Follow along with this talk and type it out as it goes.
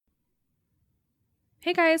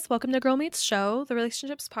Hey guys, welcome to Girl Meets Show, the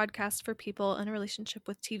relationships podcast for people in a relationship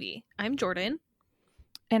with TV. I'm Jordan.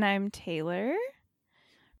 And I'm Taylor.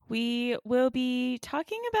 We will be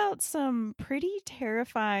talking about some pretty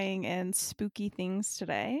terrifying and spooky things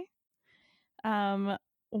today. One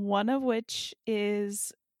of which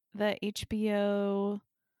is the HBO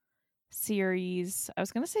series. I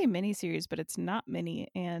was going to say mini series, but it's not mini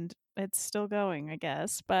and it's still going, I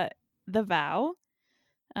guess. But The Vow,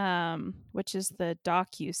 which is the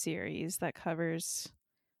docu-series that covers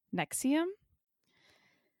NXIVM.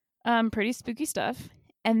 Pretty spooky stuff.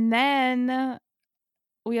 And then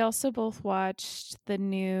we also both watched the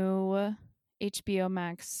new HBO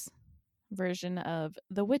Max version of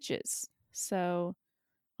The Witches. So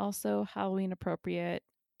also Halloween appropriate.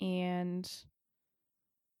 And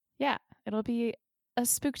yeah, it'll be a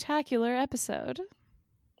spooktacular episode.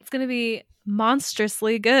 It's going to be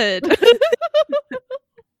monstrously good.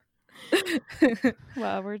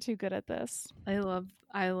 Wow, we're too good at this. I love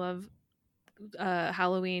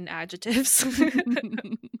Halloween adjectives.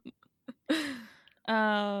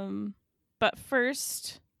 But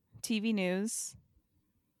first, TV news.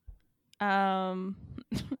 Another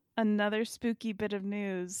spooky bit of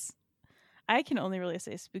news. I can only really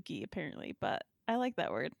say spooky apparently, but I like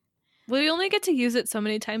that word. We only get to use it so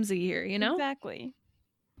many times a year, you know? Exactly.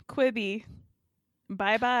 Quibi.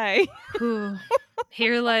 Bye-bye.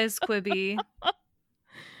 Here lies Quibi.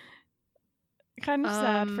 Kind of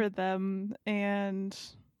sad for them,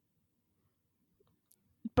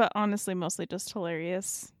 but honestly mostly just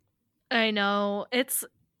hilarious. I know. It's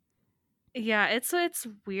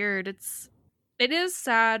weird. It is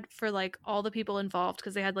sad for like all the people involved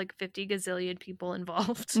because they had like 50 gazillion people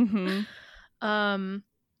involved. Mm-hmm. And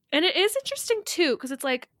it is interesting too because it's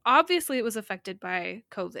like obviously it was affected by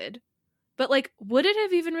COVID, but like would it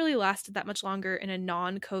have even really lasted that much longer in a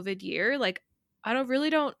non-COVID year? Like I really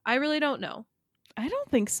don't know. I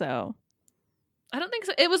don't think so. I don't think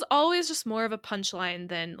so. It was always just more of a punchline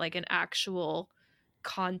than like an actual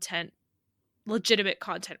legitimate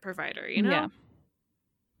content provider, you know? Yeah.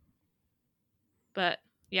 But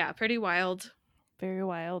yeah, pretty wild. Very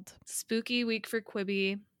wild. Spooky week for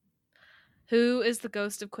Quibi. Who is the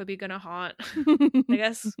ghost of Quibi gonna haunt? I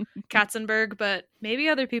guess Katzenberg, but maybe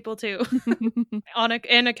other people too.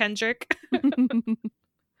 Anna Kendrick.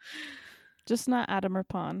 Just not Adam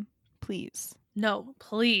Rippon, please. No,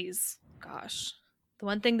 please. Gosh. The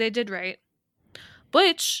one thing they did right.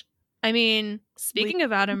 Which, I mean, speaking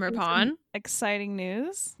of Adam Rippon. Exciting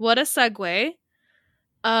news. What a segue.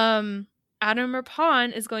 Adam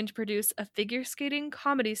Rippon is going to produce a figure skating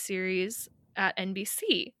comedy series at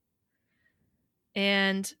NBC.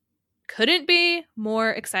 And couldn't be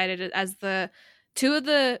more excited as the two of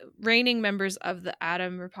the reigning members of the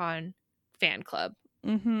Adam Rippon fan club.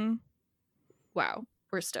 Mm-hmm. Wow,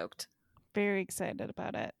 we're stoked. Very excited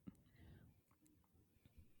about it.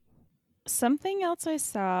 Something else I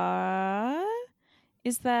saw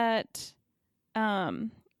is that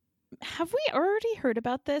have we already heard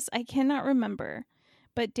about this? I cannot remember.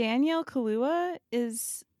 But Danielle Kaluuya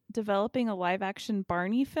is developing a live action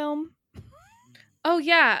Barney film. Oh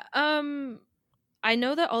yeah. I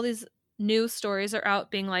know that all these news stories are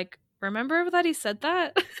out being like, remember that he said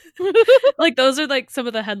that? Like those are like some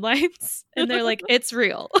of the headlines. And they're like, it's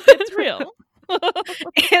real. It's real.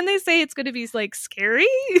 And they say it's gonna be like scary.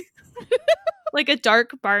 Like a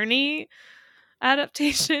dark Barney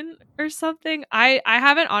adaptation or something. I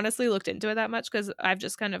haven't honestly looked into it that much because I've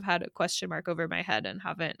just kind of had a question mark over my head and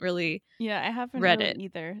haven't really I haven't read really it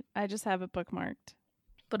either. I just have it bookmarked.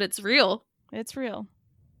 But it's real. It's real.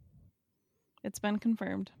 It's been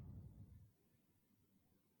confirmed.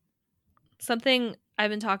 Something I've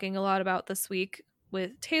been talking a lot about this week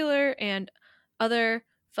with Taylor and other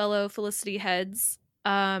fellow Felicity heads.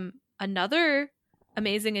 Another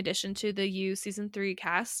amazing addition to the You season 3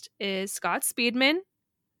 cast is Scott Speedman,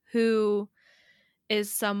 who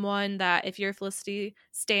is someone that if you're a Felicity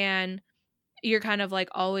stan, you're kind of like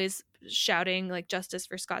always shouting like justice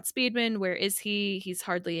for Scott Speedman. Where is he? He's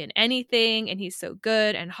hardly in anything and he's so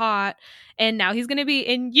good and hot. And now he's going to be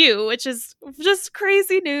in You, which is just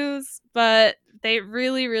crazy news. But they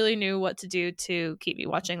really, really knew what to do to keep me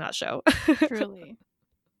watching that show. Truly.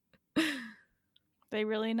 They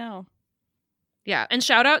really know. Yeah. And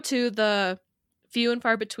shout out to the few and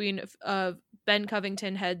far between of Ben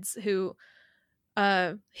Covington heads who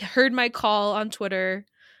heard my call on Twitter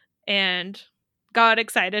and got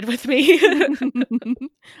excited with me.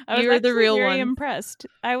 You're the real very one. Impressed.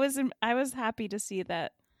 I was happy to see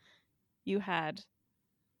that you had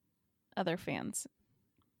other fans.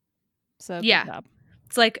 So yeah, good job.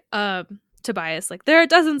 It's like Tobias, like, there are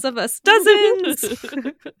dozens of us, dozens.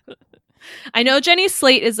 I know Jenny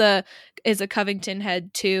Slate is a Covington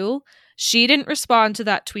head too. She didn't respond to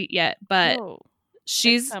that tweet yet, but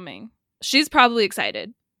it's coming. She's probably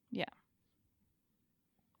excited. Yeah.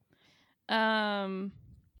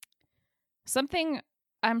 Something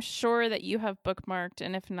I'm sure that you have bookmarked,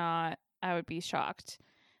 and if not, I would be shocked.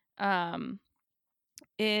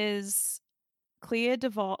 Is Clea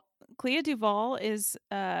Duvall? Clea Duvall is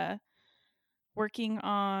working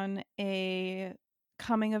on a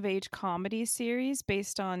coming of age comedy series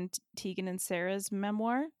based on Tegan and Sarah's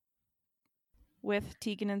memoir with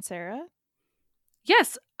Tegan and Sarah.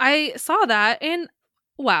 Yes, I saw that, and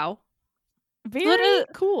wow. Very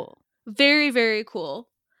cool. Very, very cool.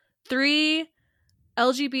 3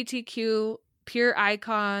 LGBTQ pure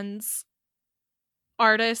icons,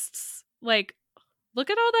 artists. Like, look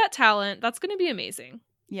at all that talent. That's going to be amazing.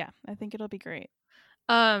 Yeah, I think it'll be great.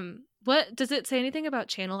 What does it say anything about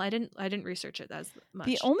channel? I didn't research it as much.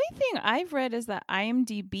 The only thing I've read is that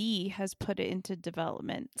IMDb has put it into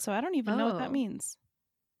development, so I don't even know what that means.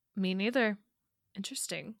 Me neither.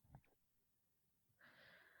 Interesting.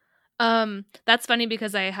 That's funny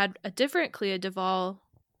because I had a different Clea Duvall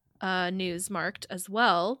news marked as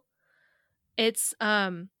well. It's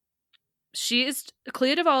Clea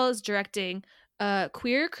Duvall is directing a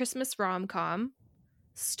queer Christmas rom-com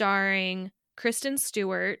starring Kristen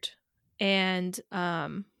Stewart and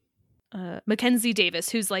Mackenzie Davis,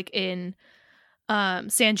 who's like in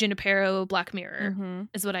San Junipero, Black Mirror,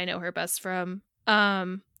 is what I know her best from.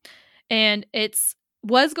 And it's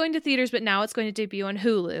was going to theaters, but now it's going to debut on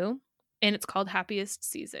Hulu, and it's called Happiest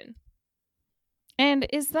Season. And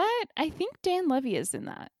is that, I think Dan Levy is in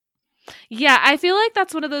that. Yeah, I feel like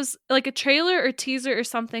that's one of those, like a trailer or teaser or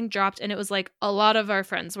something dropped, and it was like a lot of our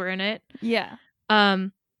friends were in it. Yeah.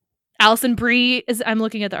 Alison Brie is, I'm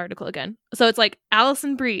looking at the article again. So it's like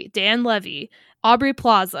Alison Brie, Dan Levy, Aubrey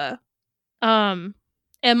Plaza,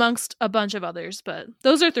 amongst a bunch of others, but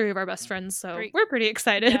those are 3 of our best friends, so we're pretty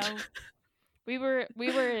excited. Yeah, we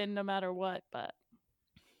were in no matter what, but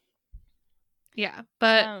yeah,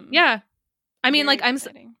 but yeah, I mean, like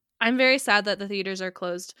I'm very sad that the theaters are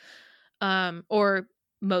closed, or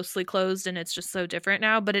mostly closed, and it's just so different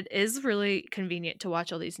now. But it is really convenient to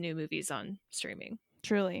watch all these new movies on streaming.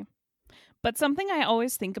 Truly. But something I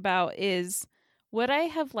always think about is, would I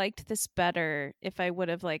have liked this better if I would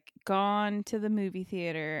have like gone to the movie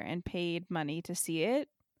theater and paid money to see it?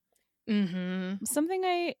 Something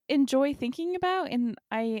I enjoy thinking about, and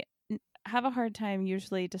I have a hard time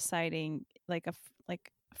usually deciding like a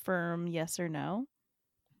firm yes or no.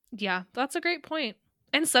 Yeah, that's a great point.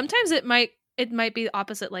 And sometimes it might be the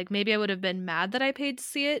opposite. Like maybe I would have been mad that I paid to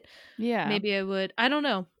see it. Yeah. Maybe I would. I don't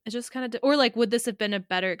know. It just kind of or like, would this have been a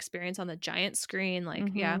better experience on the giant screen? Like,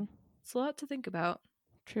 yeah, it's a lot to think about.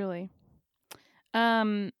 Truly.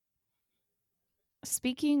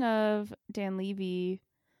 Speaking of Dan Levy,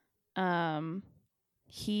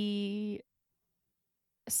 he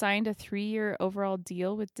signed a 3-year overall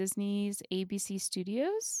deal with Disney's ABC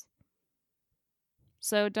Studios.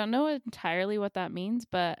 So don't know entirely what that means,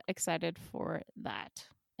 but excited for that.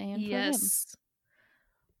 And yes. For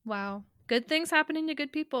him. Wow. Good things happening to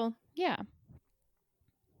good people. Yeah.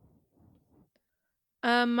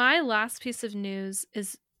 My last piece of news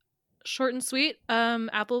is short and sweet.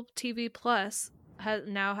 Apple TV Plus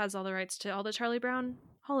now has all the rights to all the Charlie Brown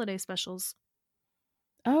holiday specials.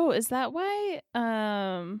 Oh, is that why?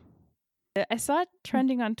 I saw it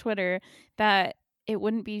trending on Twitter that it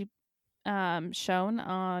wouldn't be shown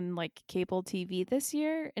on like cable TV this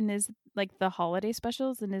year, and is like the holiday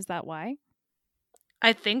specials, and is that why?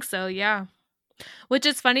 I think so, yeah. Which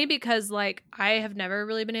is funny because like I have never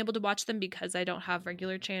really been able to watch them because I don't have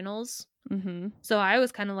regular channels. So I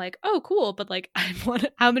was kind of like, oh, cool, but like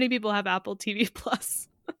how many people have Apple TV Plus?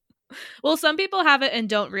 Well, some people have it and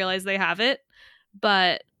don't realize they have it,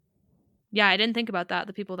 but yeah, I didn't think about that.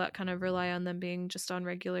 The people that kind of rely on them being just on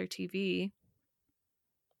regular TV.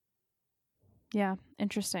 Yeah,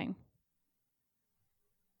 interesting.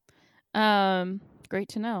 Great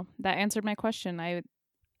to know. That answered my question. I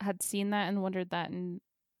had seen that and wondered that and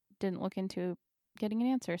didn't look into getting an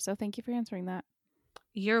answer. So thank you for answering that.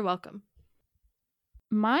 You're welcome.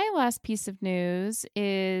 My last piece of news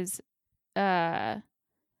is I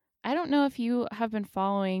don't know if you have been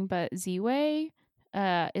following, but Ziwe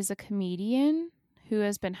is a comedian who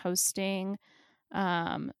has been hosting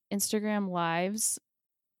Instagram lives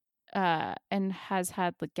and has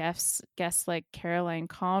had the guests like Caroline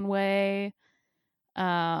Conway.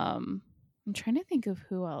 I'm trying to think of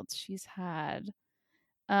who else she's had.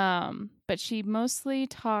 But she mostly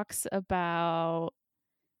talks about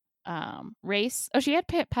race. Oh, she had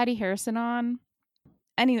Patty Harrison on.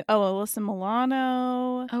 Alyssa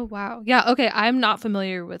Milano. Oh wow. Yeah, okay, I'm not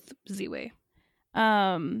familiar with Ziwei.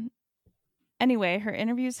 Anyway, her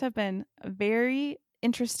interviews have been very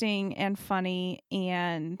interesting and funny,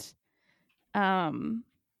 and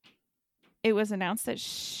it was announced that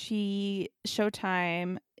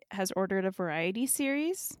Showtime has ordered a variety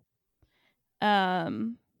series.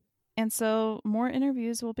 And so more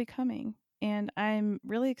interviews will be coming, and I'm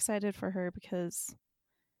really excited for her because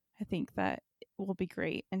I think that will be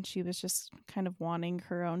great, and she was just kind of wanting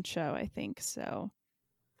her own show, I think. So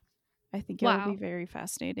I think it will be very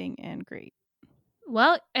fascinating and great.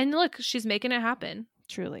 Well, and look, she's making it happen.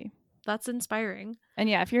 Truly. That's inspiring. And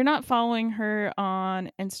yeah, if you're not following her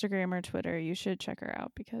on Instagram or Twitter, you should check her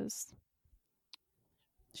out because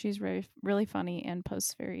she's really funny and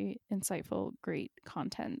posts very insightful, great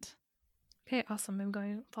content. Okay, awesome.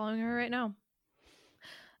 I'm following her right now.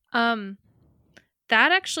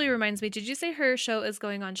 That actually reminds me, did you say her show is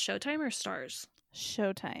going on Showtime or Starz?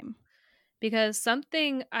 Showtime. Because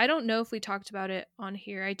something, I don't know if we talked about it on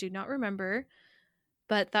here, I do not remember,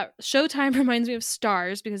 but that Showtime reminds me of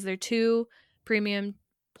Starz because they're two premium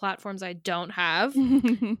platforms I don't have.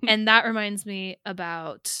 And that reminds me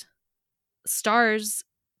about Starz.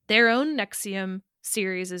 Their own NXIVM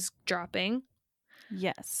series is dropping.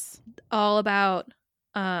 Yes. All about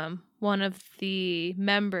one of the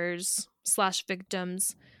members /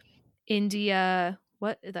 victims, India.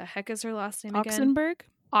 What the heck is her last name again?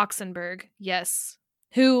 Oxenberg, yes.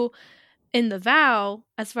 Who, in The Vow,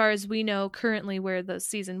 as far as we know currently where the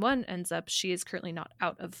season 1 ends up, she is currently not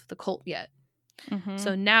out of the cult yet. Mm-hmm.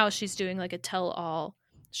 So now she's doing like a tell-all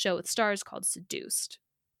show with Starz called Seduced.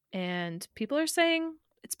 And people are saying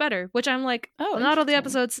it's better, which I'm like, not all the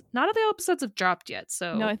episodes have dropped yet.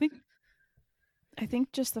 So no, I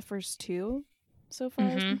think just the first 2 so far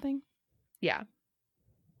or something. Yeah.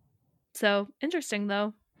 So interesting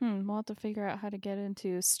though. We'll have to figure out how to get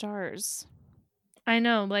into Starz. I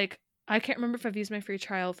know, like I can't remember if I've used my free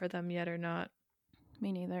trial for them yet or not.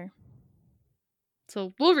 Me neither.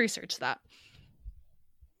 So we'll research that.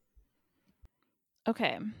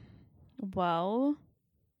 Okay. Well,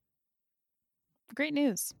 great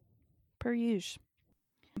news. Per usual.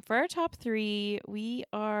 For our top 3, we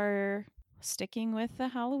are sticking with the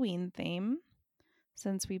Halloween theme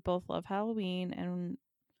since we both love Halloween, and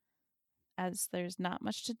as there's not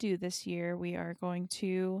much to do this year, we are going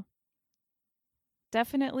to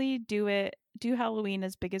definitely do Halloween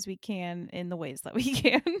as big as we can in the ways that we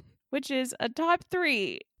can, which is a top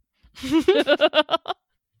 3.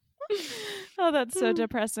 Oh, that's so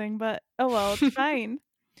depressing, but oh well, it's fine.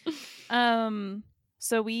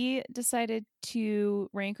 So we decided to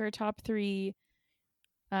rank our top 3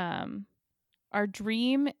 our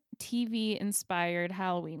dream TV inspired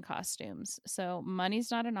Halloween costumes. So money's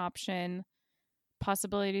not an option.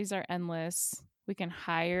 Possibilities are endless. We can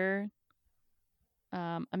hire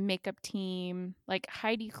a makeup team, like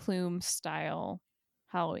Heidi Klum style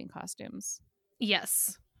Halloween costumes.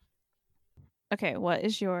 Yes. Okay, what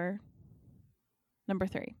is your number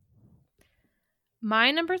 3?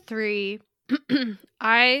 My number 3,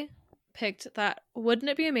 I picked that. Wouldn't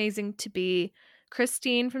it be amazing to be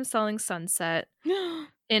Christine from Selling Sunset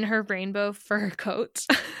in her rainbow fur coat?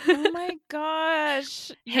 Oh my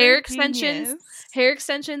gosh. Hair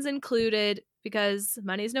extensions included because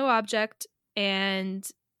money's no object, and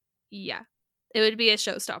yeah, it would be a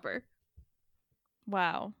showstopper.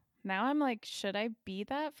 Wow. Now I'm like, should I be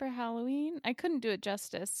that for Halloween? I couldn't do it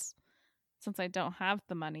justice since I don't have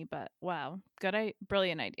the money, but wow.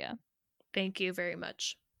 Brilliant idea. Thank you very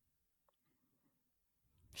much.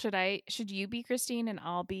 Should you be Christine and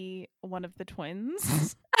I'll be one of the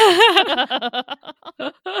twins?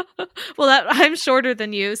 Well, I'm shorter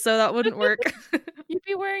than you, so that wouldn't work. You'd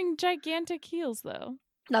be wearing gigantic heels though.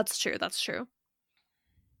 That's true.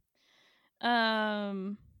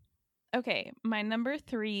 Okay, my number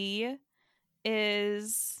 3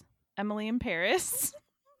 is Emily in Paris.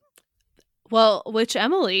 Well, which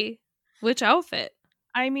Emily? Which outfit?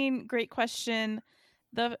 I mean, great question.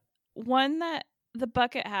 The one that the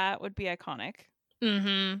bucket hat would be iconic.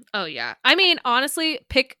 Mm-hmm. Oh yeah. I mean, honestly,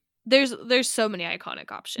 there's so many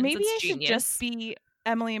iconic options. Maybe it's I genius. should just be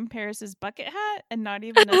Emily in Paris's bucket hat and not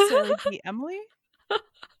even necessarily be Emily.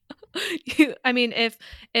 I mean, if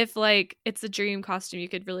like it's a dream costume, you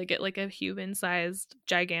could really get like a human-sized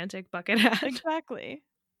gigantic bucket hat. Exactly.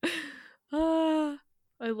 I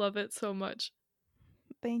love it so much.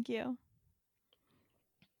 Thank you.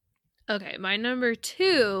 Okay, my number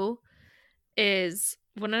 2 is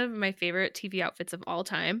one of my favorite TV outfits of all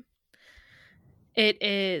time. It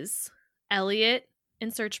is Elliot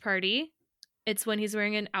in Search Party. It's when he's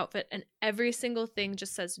wearing an outfit and every single thing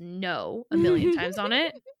just says no a million times on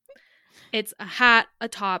it. It's a hat, a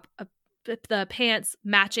top, the pants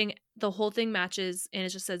matching, the whole thing matches, and it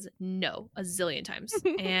just says no a zillion times.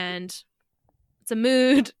 And it's a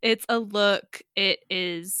mood, it's a look, it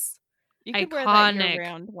is You could iconic. wear that year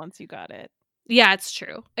round once you got it. Yeah, it's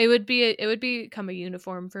true. It would become a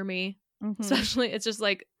uniform for me. Especially, it's just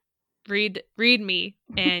like read me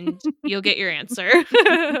and you'll get your answer.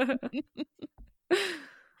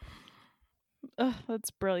 Oh,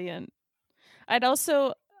 that's brilliant. I'd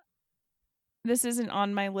also, this isn't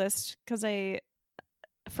on my list because I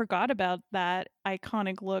forgot about that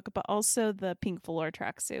iconic look, but also the pink velour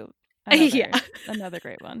tracksuit. Another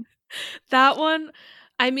great one. That one,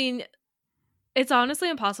 I mean, it's honestly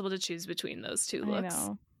impossible to choose between those two looks. I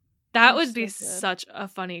know. That would be such a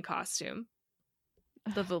funny costume.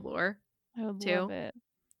 The velour. I would love it.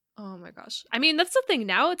 Oh my gosh. I mean, that's the thing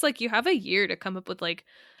now. It's like you have a year to come up with like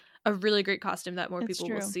a really great costume that more people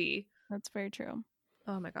will see. That's very true.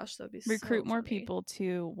 Oh my gosh, that would be recruit so more funny. people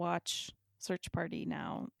to watch Search Party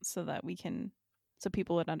now so that so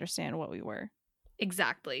people would understand what we were.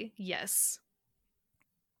 Exactly. Yes.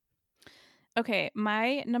 Okay,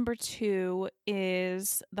 my number 2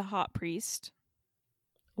 is the Hot Priest.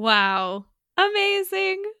 Wow.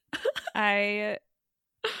 Amazing. I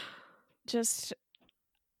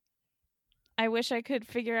wish I could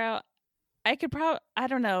figure out. I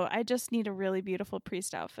don't know. I just need a really beautiful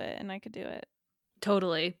priest outfit and I could do it.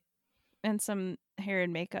 Totally. And some hair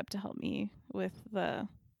and makeup to help me with the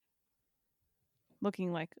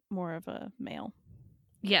looking like more of a male.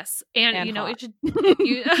 Yes. And you know,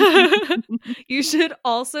 you should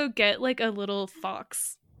also get like a little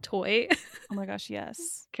fox toy. Oh my gosh,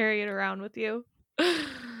 yes. Carry it around with you.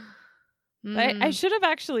 I should have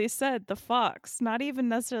actually said the fox, not even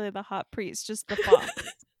necessarily the hot priest, just the fox.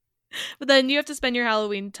 But then you have to spend your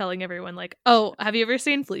Halloween telling everyone like, oh, have you ever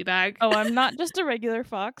seen Fleabag? Oh, I'm not just a regular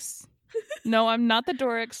fox. No, I'm not the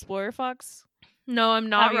Dora Explorer fox. No, I'm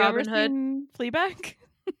not Robin Hood. Seen Fleabag?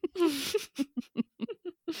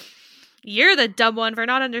 You're the dumb one for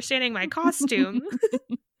not understanding my costume.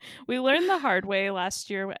 We learned the hard way last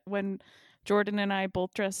year when Jordan and I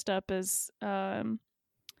both dressed up as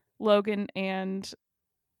Logan and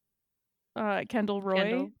Kendall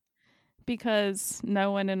Roy. Because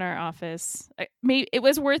no one in our office, it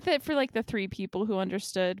was worth it for like the 3 people who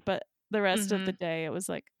understood, but the rest of the day it was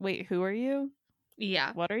like, wait, who are you?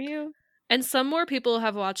 Yeah. What are you? And some more people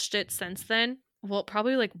have watched it since then. Well,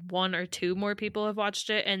 probably like 1 or 2 more people have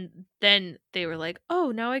watched it. And then they were like,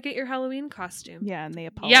 oh, now I get your Halloween costume. Yeah, and they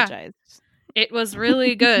apologized. Yeah, it was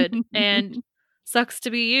really good. And sucks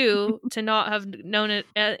to be you to not have known it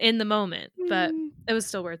in the moment. But it was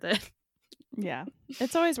still worth it. Yeah,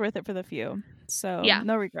 it's always worth it for the few. So yeah,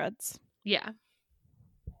 no regrets. Yeah.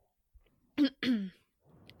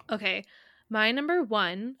 Okay, my number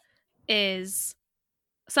 1 is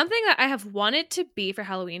something that I have wanted to be for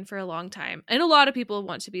Halloween for a long time. And a lot of people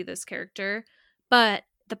want to be this character. But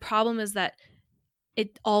the problem is that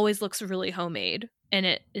it always looks really homemade.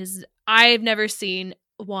 And I've never seen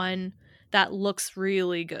one that looks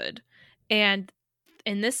really good. And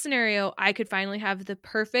in this scenario, I could finally have the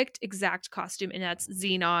perfect exact costume, and that's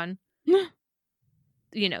Xenon.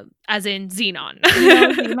 You know, as in Xenon.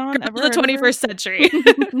 Xenon the 21st century.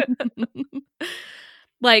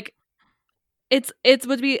 Like, it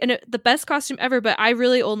would be the best costume ever, but I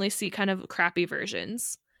really only see kind of crappy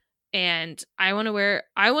versions. And I want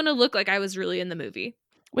to look like I was really in the movie.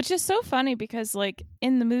 Which is so funny because, like,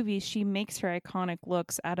 in the movie, she makes her iconic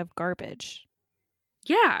looks out of garbage.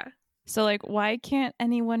 Yeah. So, like, why can't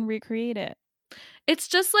anyone recreate it? It's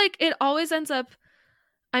just, like, it always ends up...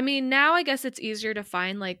 I mean, now I guess it's easier to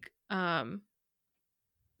find, like,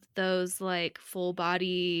 those, like,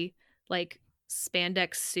 full-body, like,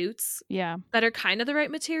 spandex suits. Yeah. That are kind of the right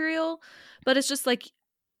material. But it's just, like,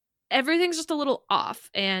 everything's just a little off.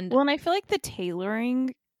 And I feel like the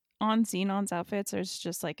tailoring on Xenon's outfits is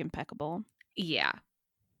just, like, impeccable. Yeah.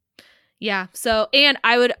 Yeah. So, and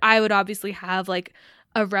I would obviously have, like,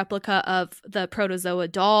 a replica of the Protozoa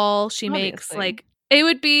doll she makes. Like, it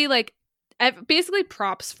would be like basically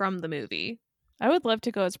props from the movie. I would love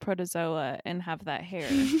to go as Protozoa and have that hair.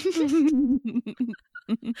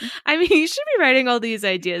 I mean, you should be writing all these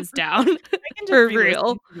ideas down for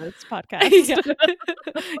real. This podcast.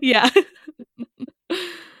 Yeah.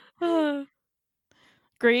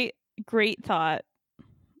 Great thought.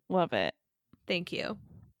 Love it. Thank you.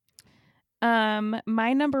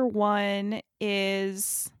 My number 1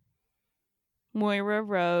 is Moira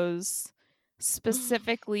Rose,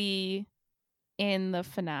 specifically in the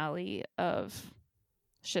finale of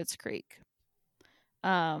Schitt's Creek.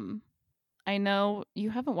 I know you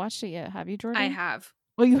haven't watched it yet, have you, Jordan? I have.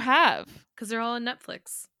 Well, you have. Because they're all on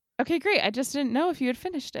Netflix. Okay, great. I just didn't know if you had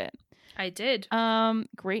finished it. I did.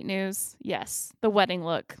 Great news. Yes, the wedding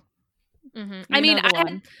look. Mm-hmm. I mean,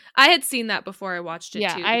 I had seen that before I watched it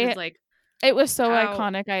too. Because, it was so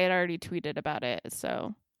iconic. I had already tweeted about it,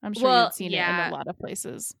 so I'm sure you'd seen it in a lot of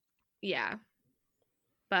places. Yeah,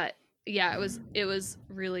 but yeah, it was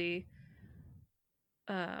really,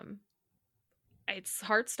 it's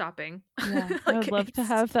heart stopping. Yeah, I would love to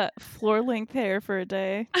have that floor length hair for a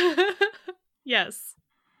day. Yes.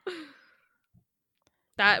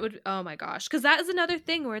 That would, oh my gosh, because that is another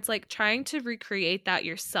thing where it's like trying to recreate that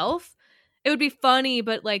yourself. It would be funny,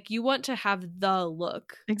 but like you want to have the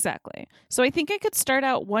look. Exactly. So I think I could start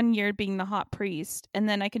out one year being the hot priest, and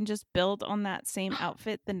then I can just build on that same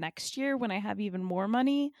outfit the next year when I have even more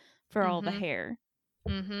money for all the hair.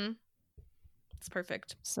 Mm-hmm. It's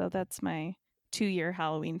perfect. So that's my 2-year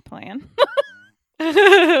Halloween plan.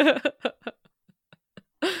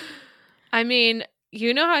 I mean,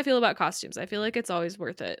 you know how I feel about costumes. I feel like it's always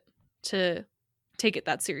worth it to take it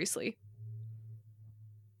that seriously.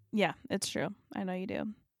 Yeah, it's true. I know you do.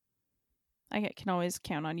 I can always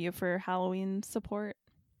count on you for Halloween support.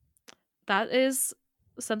 That is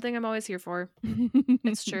something I'm always here for.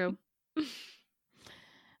 It's true.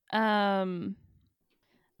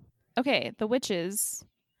 Okay, The Witches.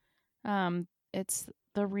 It's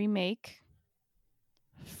the remake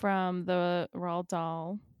from the Roald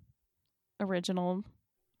Dahl original.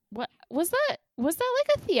 What was that? Was that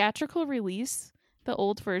like a theatrical release? The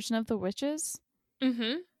old version of The Witches?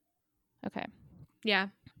 Mm-hmm. Okay. Yeah.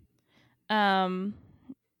 I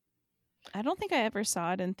don't think I ever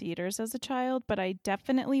saw it in theaters as a child, but I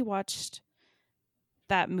definitely watched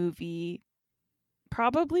that movie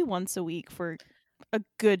probably once a week for a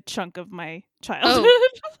good chunk of my childhood. Oh,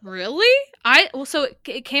 really? So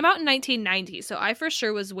it came out in 1990, so I for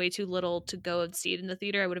sure was way too little to go and see it in the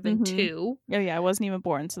theater. I would have been 2. Oh yeah, I wasn't even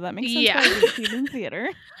born, so that makes sense. Yeah, why I didn't see it in theater.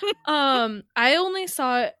 I only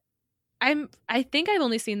saw it. I think I've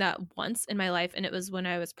only seen that once in my life, and it was when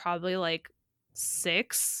I was probably like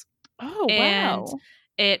 6. Oh, and wow!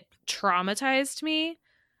 It traumatized me.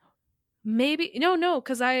 Maybe no,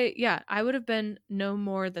 because I would have been no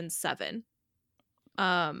more than 7.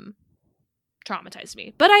 Traumatized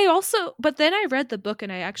me. But then I read the book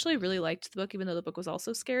and I actually really liked the book, even though the book was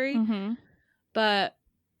also scary. Mm-hmm. But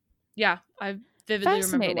yeah, I vividly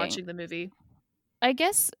remember watching the movie. I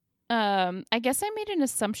guess I made an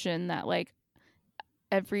assumption that like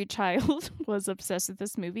every child was obsessed with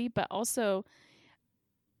this movie, but also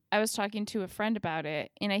I was talking to a friend about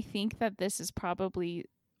it, and I think that this is probably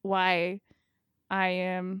why I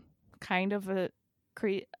am kind of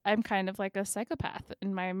I'm kind of like a psychopath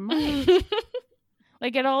in my mind.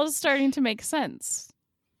 Like it all is starting to make sense.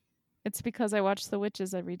 It's because I watch The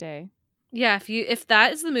Witches every day. Yeah, if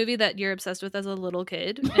that is the movie that you're obsessed with as a little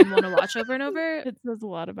kid and want to watch over and over, it says a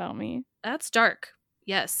lot about me. That's dark.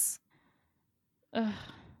 Yes. Ugh,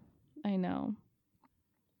 I know.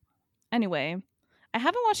 Anyway, I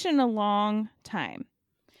haven't watched it in a long time.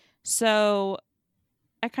 So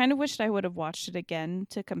I kind of wished I would have watched it again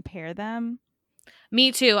to compare them.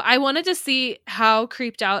 Me too. I wanted to see how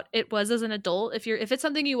creeped out it was as an adult. If it's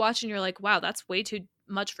something you watch and you're like, wow, that's way too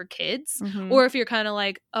much for kids. Mm-hmm. Or if you're kind of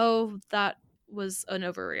like, oh, that was an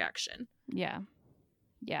overreaction. Yeah.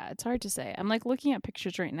 Yeah, it's hard to say. I'm like looking at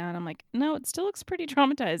pictures right now and I'm like, no, it still looks pretty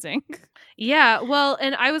traumatizing. Yeah, well,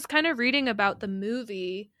 and I was kind of reading about the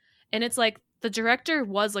movie, and it's like the director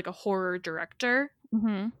was like a horror director,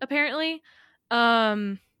 apparently.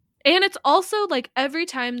 And it's also like every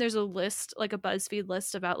time there's a list, like a BuzzFeed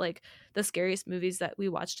list about like the scariest movies that we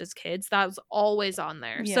watched as kids, that was always on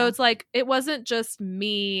there. Yeah. So it's like, it wasn't just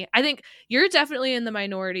me. I think you're definitely in the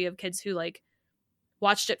minority of kids who like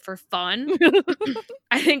watched it for fun.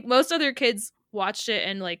 I think most other kids watched it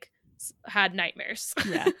and like had nightmares.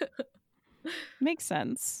 Yeah. Makes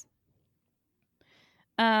sense.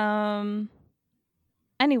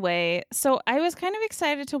 Anyway, so I was kind of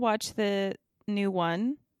excited to watch the new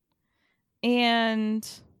one. And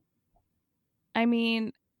I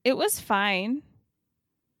mean, it was fine.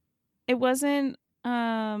 It wasn't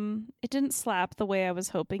it didn't slap the way I was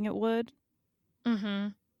hoping it would.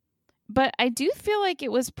 But I do feel like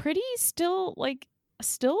it was pretty still a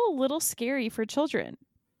little scary for children.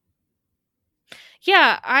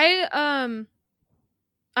 Yeah, I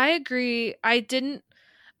agree.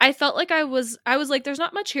 I felt like I was like, there's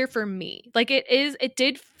not much here for me. Like it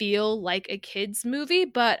did feel like a kid's movie,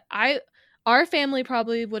 but our family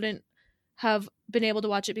probably wouldn't have been able to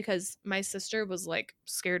watch it because my sister was like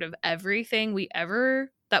scared of everything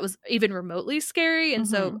that was even remotely scary, and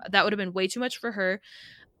so that would have been way too much for her.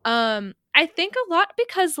 I think a lot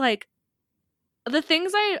because like the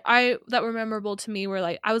things I that were memorable to me were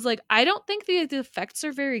like I was like I don't think the effects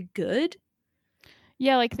are very good.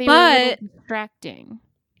 Yeah, like they were a little distracting.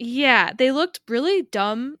 Yeah, they looked really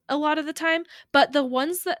dumb a lot of the time, but the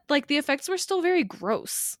ones that like the effects were still very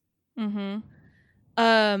gross.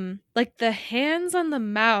 Like the hands on the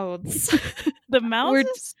mouths. The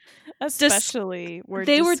mouths especially were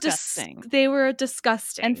disgusting. They were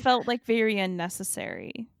disgusting and felt like very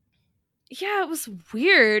unnecessary. Yeah, it was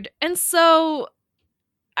weird. And so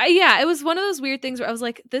it was one of those weird things where I was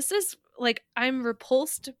like, this is like I'm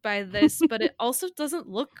repulsed by this, but it also doesn't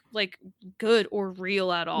look like good or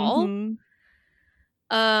real at all.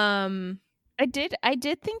 I did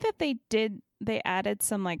think that they added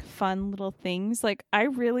some like fun little things. Like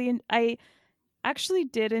I actually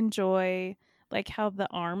did enjoy like how the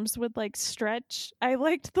arms would like stretch. I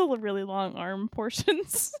liked the really long arm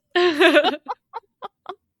portions.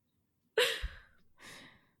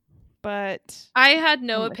 But I had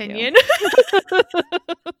no opinion.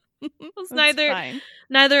 It was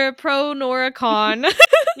neither a pro nor a con. I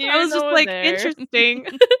was just like interesting.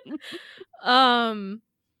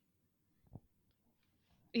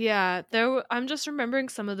 Yeah, I'm just remembering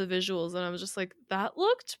some of the visuals and I was just like, that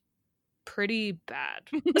looked pretty bad.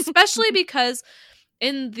 Especially because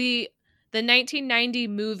in the 1990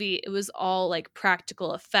 movie, it was all like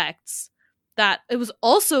practical effects that it was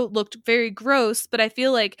also looked very gross, but I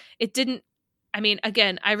feel like it didn't. I mean,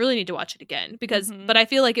 again, I really need to watch it again because, but I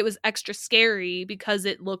feel like it was extra scary because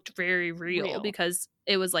it looked very real. Because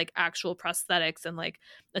it was like actual prosthetics and like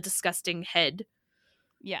a disgusting head.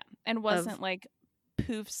 Yeah, and wasn't like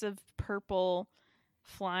poofs of purple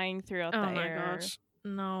flying throughout the air. Oh my gosh,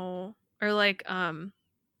 no. Or like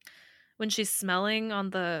when she's smelling on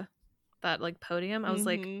that like podium, I was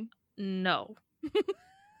like, no.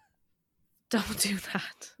 Don't do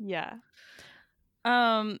that. Yeah.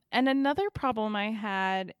 And another problem I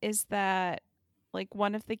had is that like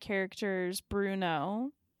one of the characters,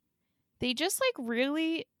 Bruno, they just like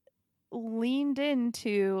really leaned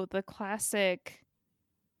into the classic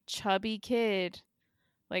chubby kid.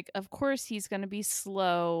 Like, of course he's going to be a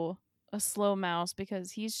slow mouse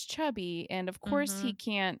because he's chubby, and of course he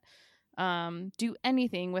can't do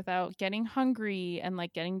anything without getting hungry and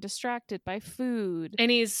like getting distracted by food.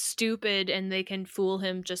 And he's stupid and they can fool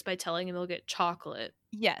him just by telling him he'll get chocolate.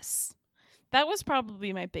 Yes. That was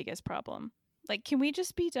probably my biggest problem. Like, can we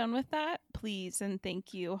just be done with that, please? And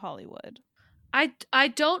thank you, Hollywood. I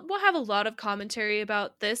don't have a lot of commentary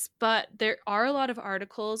about this, but there are a lot of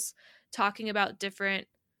articles talking about different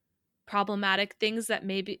problematic things that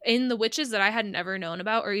maybe in The Witches that I had never known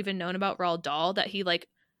about or even known about Roald Dahl, that he like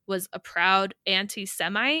was a proud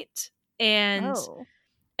anti-Semite and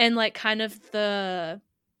like kind of the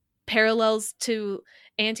parallels to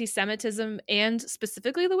anti-Semitism and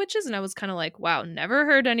specifically The Witches. And I was kind of like, wow, never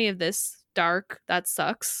heard any of this dark. That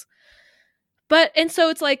sucks. But and so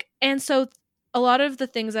it's like, and so a lot of the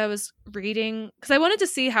things I was reading, because I wanted to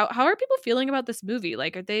see how are people feeling about this movie?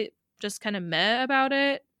 Like, are they just kind of meh about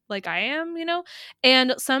it like I am, you know?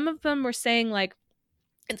 And some of them were saying like,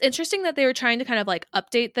 it's interesting that they were trying to kind of like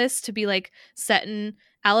update this to be like set in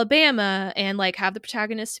Alabama and like have the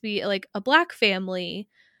protagonist to be like a black family,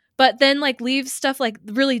 but then like leave stuff like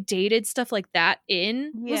really dated stuff like that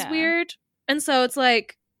in was weird. And so it's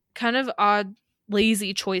like kind of odd,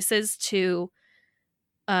 lazy choices to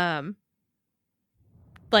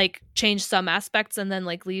like change some aspects and then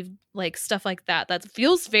like leave like stuff like that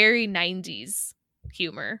feels very 90s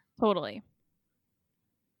humor. Totally.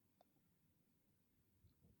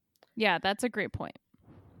 Yeah, that's a great point.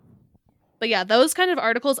 But yeah, those kind of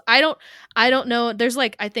articles, I don't know. There's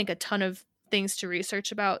like, I think a ton of things to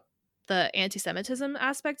research about the anti-Semitism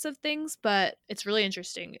aspects of things, but it's really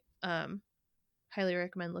interesting. Highly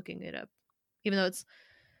recommend looking it up. Even though it's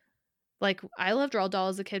like, I loved Roald Dahl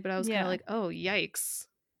as a kid, but I was kind of like, oh, yikes.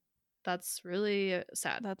 That's really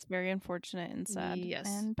sad. That's very unfortunate and sad. Yes.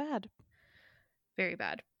 And bad. Very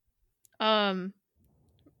bad. My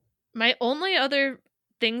only other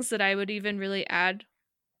things that I would even really add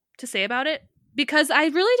to say about it, because I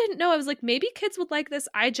really didn't know. I was like, maybe kids would like this.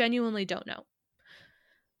 I genuinely don't know.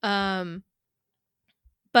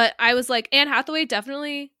 But I was like, Anne Hathaway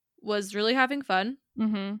definitely was really having fun.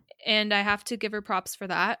 And I have to give her props for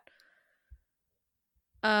that.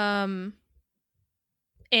 And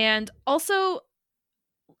also,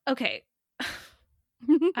 okay,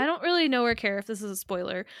 I don't really know or care if this is a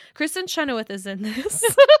spoiler. Kristen Chenoweth is in this.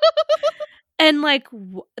 And like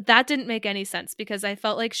that didn't make any sense because I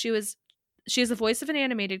felt like she is the voice of an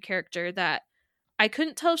animated character that I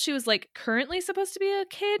couldn't tell if she was like currently supposed to be a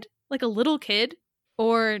kid, like a little kid,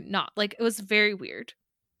 or not. Like it was very weird.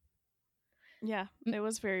 Yeah, it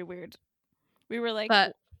was very weird. We were like,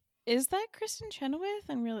 But is that Kristen Chenoweth?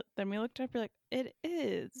 And then we looked up, we're like, it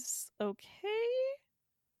is. Okay.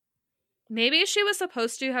 maybe she was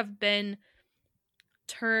supposed to have been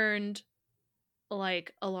turned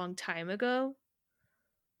like a long time ago,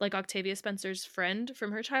 like Octavia Spencer's friend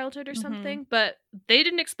from her childhood or something, but they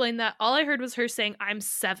didn't explain that. All I heard was her saying, "I'm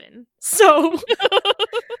 7." So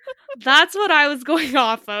that's what I was going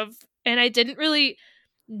off of. And I didn't really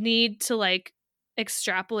need to like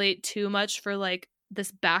extrapolate too much for like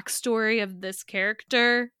this backstory of this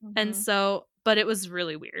character. And so, but it was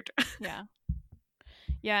really weird. Yeah.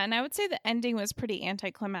 Yeah, and I would say the ending was pretty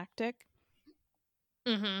anticlimactic.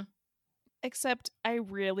 Mm-hmm. Except I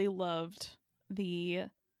really loved the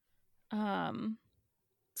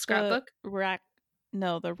Scrapbook? the rat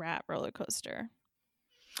roller coaster.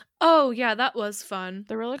 Oh, yeah, that was fun.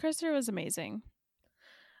 The roller coaster was amazing.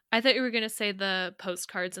 I thought you were going to say the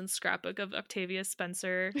postcards and scrapbook of Octavia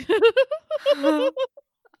Spencer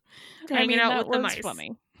hanging out with the mice.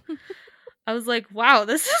 Funny. I was like, wow,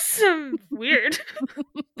 this is weird.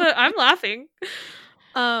 But I'm laughing.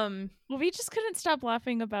 Well, we just couldn't stop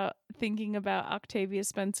laughing about thinking about Octavia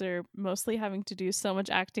Spencer mostly having to do so much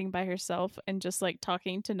acting by herself and just like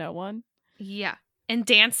talking to no one. Yeah. And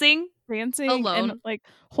dancing alone. And like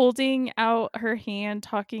holding out her hand,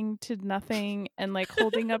 talking to nothing, and like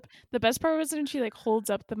holding up the best part was when she like holds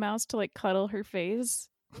up the mouse to like cuddle her face.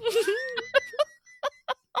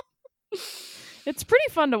 It's pretty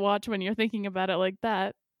fun to watch when you're thinking about it like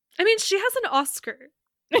that. I mean, she has an Oscar.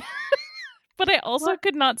 But I also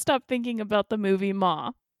could not stop thinking about the movie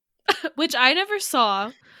Ma. Which I never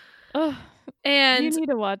saw. And you need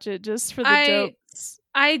to watch it just for the jokes.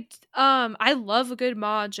 I love a good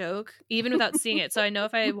Ma joke, even without seeing it. So I know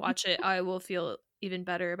if I watch it, I will feel even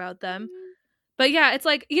better about them. But yeah, it's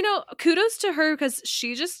like, you know, kudos to her because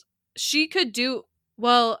she could do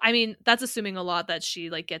well. I mean, that's assuming a lot that she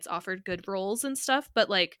like gets offered good roles and stuff, but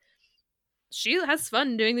like she has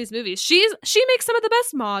fun doing these movies. She makes some of the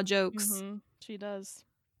best Ma jokes. She does.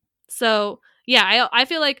 So yeah, I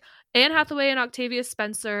feel like Anne Hathaway and Octavia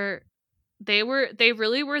Spencer, they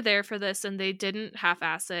really were there for this, and they didn't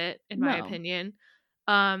half-ass it, in my opinion.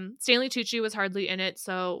 Stanley Tucci was hardly in it,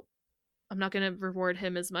 so I'm not gonna reward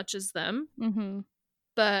him as much as them.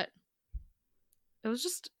 But it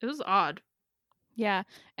was odd. Yeah,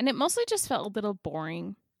 and it mostly just felt a little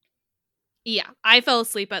boring. Yeah, I fell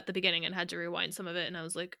asleep at the beginning and had to rewind some of it, and I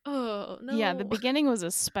was like, oh, no. Yeah, the beginning was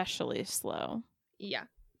especially slow. Yeah.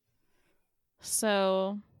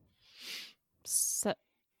 So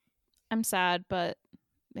I'm sad, but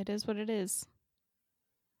it is what it is.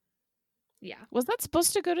 Yeah. Was that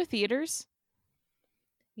supposed to go to theaters?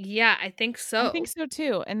 Yeah, I think so. I think so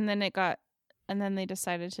too. And then they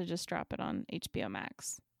decided to just drop it on HBO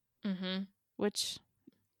Max. Which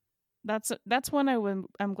that's one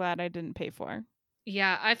I'm glad I didn't pay for.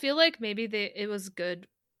 Yeah, I feel like maybe it was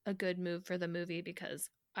a good move for the movie because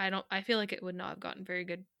I feel like it would not have gotten very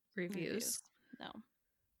good reviews. No.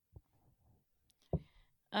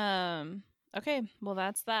 Okay, well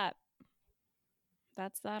that's that.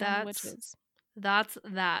 That's on the witches. That's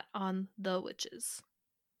that on the witches.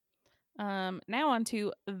 Now on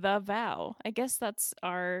to The Vow. I guess that's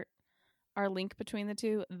our link between the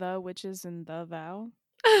two, The Witches and The Vow.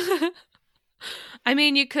 I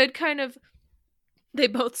mean, you could kind of, they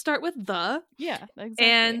both start with the. Yeah, exactly.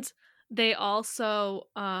 And they also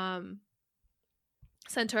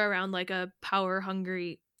center around like a power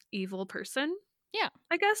hungry evil person. Yeah.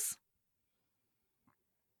 I guess.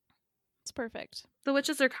 It's perfect. The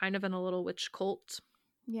witches are kind of in a little witch cult.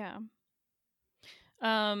 Yeah.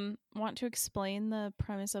 Want to explain the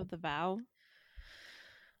premise of The Vow?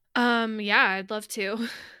 Yeah, I'd love to.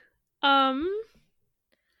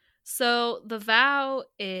 So The Vow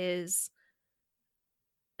it's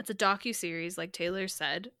a docuseries, like Taylor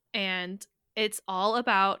said, and it's all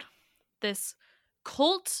about this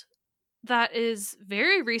cult that is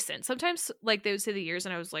very recent. Sometimes like they would say the years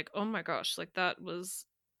and I was like, oh my gosh, like that was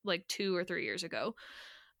like 2 or 3 years ago.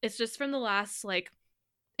 It's just from the last like,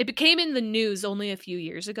 it became in the news only a few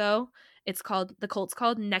years ago. The cult's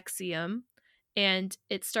called NXIVM, and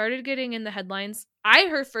it started getting in the headlines. I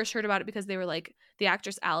first heard about it because they were like, the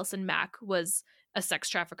actress Allison Mack was a sex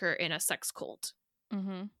trafficker in a sex cult.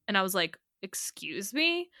 And I was like, excuse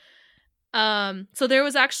me? So there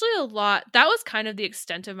was actually a lot. That was kind of the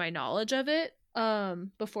extent of my knowledge of it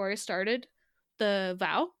before I started The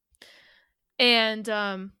Vow. And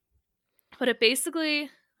but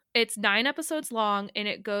it's 9 episodes long, and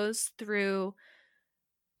it goes through,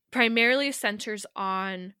 primarily centers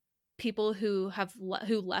on people who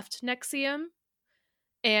who left NXIVM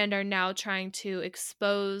and are now trying to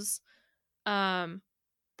expose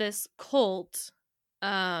this cult,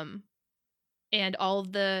 and all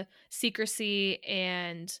of the secrecy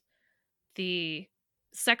and the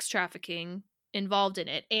sex trafficking involved in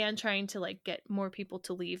it, and trying to like get more people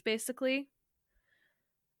to leave, basically.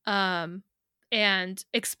 And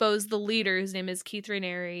expose the leader, whose name is Keith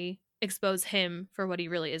Raniere, expose him for what he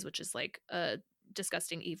really is, which is like a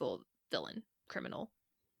disgusting, evil villain, criminal.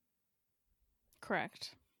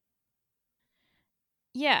 Correct.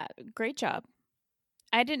 Yeah, great job.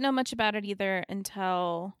 I didn't know much about it either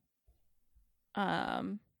until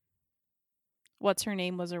what's her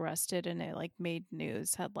name was arrested, and it like made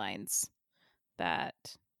news headlines that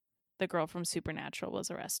the girl from Supernatural was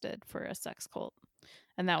arrested for a sex cult.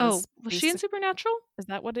 And that was she in Supernatural? Is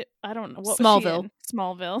that what it? I don't know. What Smallville. Was she in?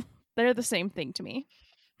 Smallville. They're the same thing to me.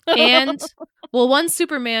 And well, one's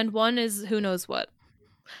Superman, one is who knows what.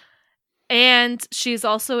 And she's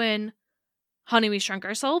also in Honey, We Shrunk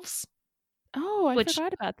Ourselves. Oh, I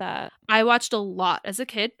forgot about that. I watched a lot as a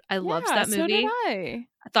kid. I loved that movie. So did I.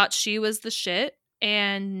 I thought she was the shit,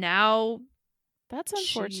 and now that's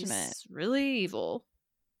unfortunate. She's really evil.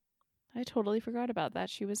 I totally forgot about that.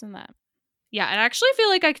 She was in that. Yeah, and I actually feel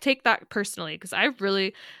like I could take that personally, because I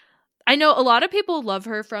know a lot of people love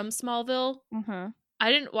her from Smallville. Mm-hmm.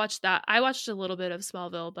 I didn't watch that. I watched a little bit of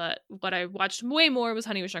Smallville, but what I watched way more was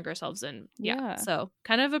Honey, We Shrunk Ourselves, and yeah, so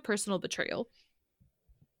kind of a personal betrayal.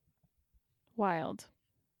 Wild.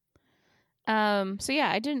 So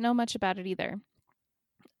yeah, I didn't know much about it either.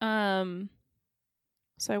 So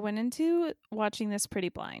I went into watching this pretty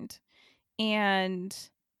blind, and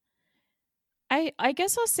I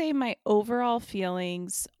guess I'll say my overall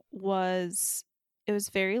feelings was it was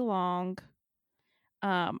very long.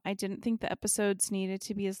 I didn't think the episodes needed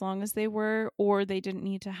to be as long as they were, or they didn't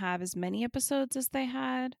need to have as many episodes as they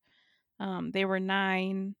had. They were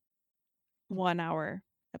 9 1-hour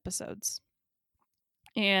episodes.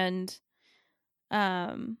 And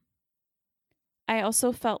I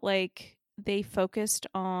also felt like they focused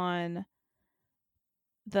on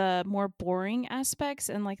the more boring aspects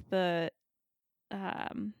and like the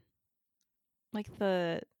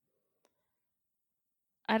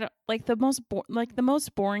I don't like the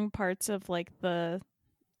most boring parts of like the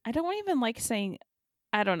I don't even like saying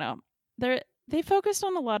I don't know. They focused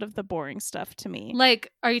on a lot of the boring stuff to me.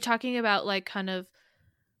 Like, are you talking about like kind of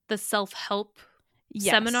the self-help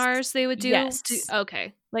seminars they would do? Yes.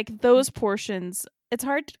 Okay. Like those portions, it's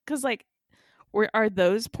hard because like are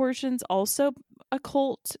those portions also a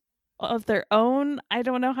cult of their own? I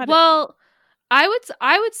don't know how to. Well, I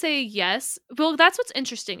would say yes. Well, that's what's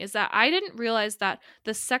interesting is that I didn't realize that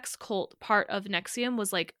the sex cult part of NXIVM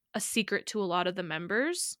was like a secret to a lot of the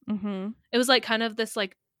members. Mm-hmm. It was like kind of this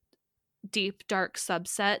like deep dark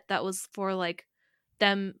subset that was for like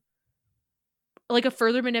them, like a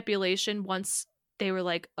further manipulation once they were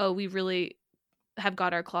like, oh, we really have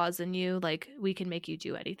got our claws in you, like we can make you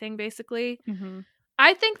do anything, basically. Mm-hmm.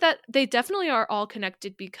 I think that they definitely are all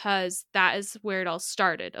connected, because that is where it all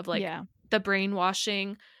started, of like the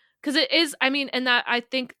brainwashing, because it is, I mean, and that I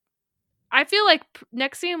feel like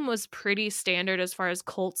NXIVM was pretty standard as far as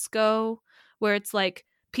cults go, where it's like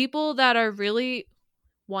people that are really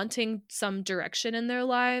wanting some direction in their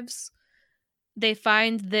lives, they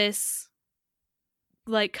find this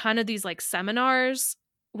like kind of these like seminars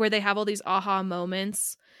where they have all these aha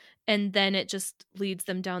moments, and then it just leads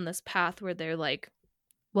them down this path where they're like,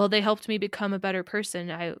 well, they helped me become a better person,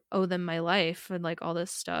 I owe them my life, and like all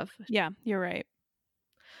this stuff. Yeah, you're right.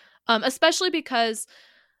 Especially because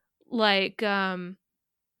like it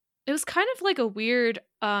was kind of like a weird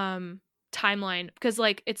timeline, because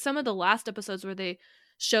like it's some of the last episodes where they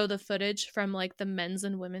show the footage from like the men's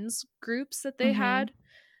and women's groups that they had,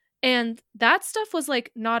 and that stuff was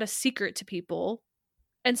like not a secret to people.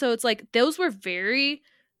 And so it's like those were very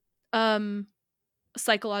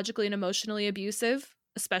psychologically and emotionally abusive,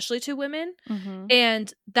 especially to women.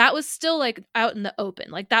 And that was still like out in the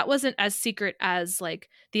open. Like that wasn't as secret as like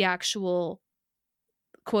the actual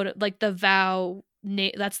quote, like the vow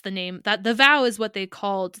that's the name, that the vow is what they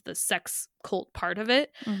called the sex cult part of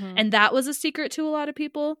it. And that was a secret to a lot of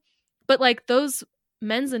people. But like those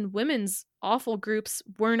men's and women's awful groups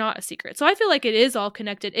were not a secret. So I feel like it is all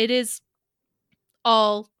connected. It is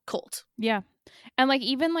all cult. Yeah. And like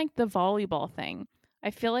even like the volleyball thing,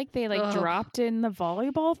 I feel like they like dropped in the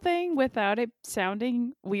volleyball thing without it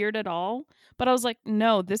sounding weird at all. But I was like,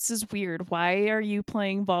 no, this is weird. Why are you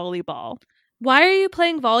playing volleyball? why are you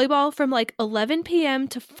playing volleyball from like 11 p.m.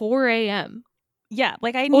 to 4 a.m.? Yeah,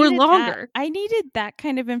 like I Or needed longer. I needed that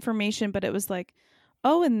kind of information, but it was like,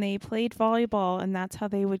 oh, and they played volleyball and that's how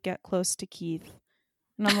they would get close to Keith.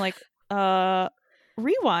 And I'm like,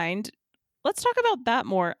 rewind. Let's talk about that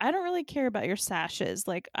more. I don't really care about your sashes.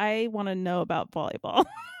 Like, I want to know about volleyball.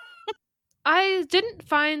 I didn't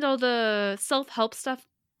find all the self-help stuff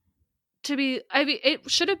to be, I mean, it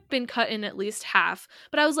should have been cut in at least half,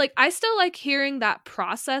 but I was like, I still like hearing that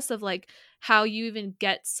process of like how you even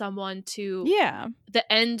get someone to Yeah.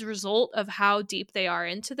 the end result of how deep they are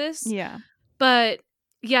into this. Yeah. But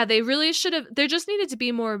yeah, they really should have, there just needed to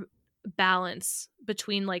be more balance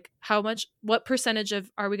between like what percentage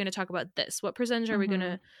of are we going to talk about this, what percentage are we going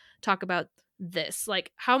to talk about this,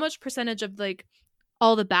 like how much percentage of like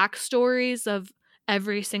all the backstories of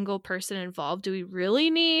every single person involved do we really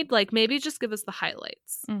need? Like maybe just give us the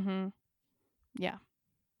highlights. Yeah,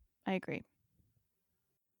 I agree.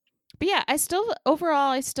 But yeah, I still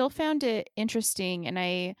found it interesting, and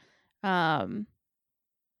I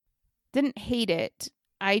didn't hate it.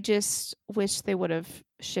 I just wish they would have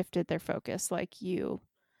shifted their focus, like you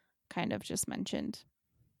kind of just mentioned.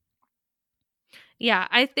 Yeah,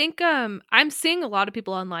 I think I'm seeing a lot of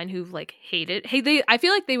people online who've like hated. I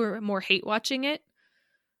feel like they were more hate watching it.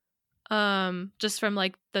 Just from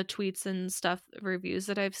like the tweets and stuff reviews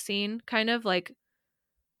that I've seen, kind of like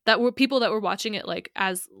that were people that were watching it like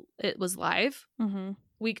as it was live.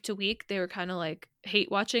 Week to week, they were kind of like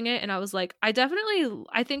hate watching it, and I was like, I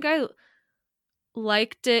think I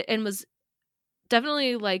liked it and was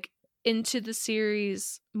definitely like into the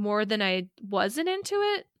series more than I wasn't into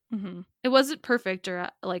it. It wasn't perfect or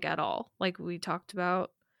like at all, like we talked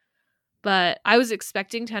about, but I was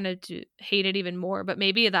expecting kind of to hate it even more, but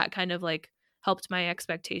maybe that kind of like helped my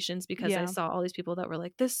expectations because I saw all these people that were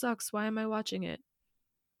like, this sucks, why am I watching it?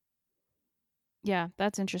 Yeah,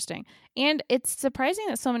 that's interesting. And it's surprising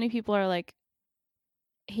that so many people are like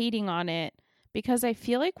hating on it, because I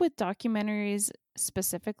feel like with documentaries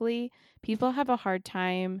specifically, people have a hard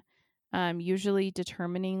time usually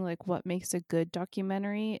determining like what makes a good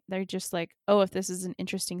documentary. They're just like, oh, if this is an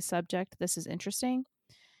interesting subject, this is interesting.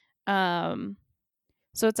 So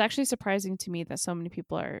it's actually surprising to me that so many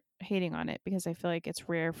people are hating on it, because I feel like it's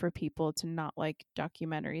rare for people to not like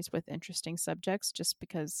documentaries with interesting subjects just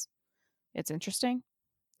because it's interesting.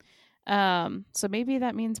 So maybe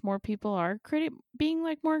that means more people are being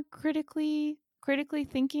like more critically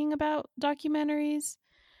thinking about documentaries.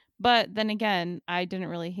 But then again, I didn't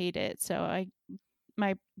really hate it, so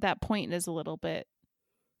that point is a little bit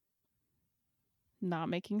not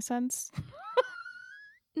making sense.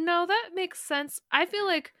 No, that makes sense. I feel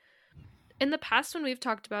like in the past when we've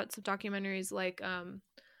talked about some documentaries like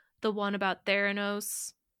the one about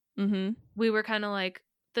Theranos, we were kind of like,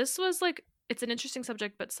 this was like, it's an interesting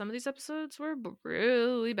subject, but some of these episodes were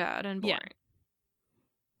really bad and boring. Yeah.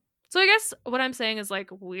 So I guess what I'm saying is like,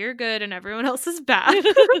 we're good and everyone else is bad.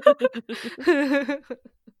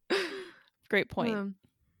 Great point.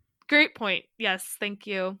 Great point. Yes, thank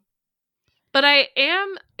you. But I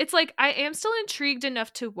am still intrigued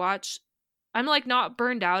enough to watch. I'm like not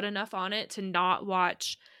burned out enough on it to not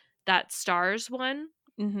watch that Stars one.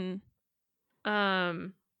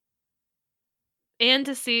 And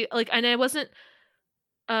to see like, and I wasn't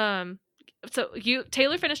so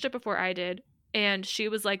Taylor finished it before I did, and she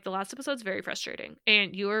was like, the last episode's very frustrating,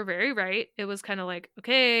 and you were very right. It was kind of like,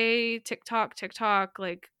 okay, TikTok,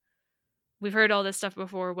 like we've heard all this stuff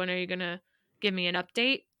before, when are you gonna give me an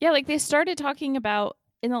update? Yeah, like they started talking about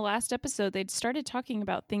in the last episode, they'd started talking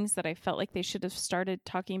about things that I felt like they should have started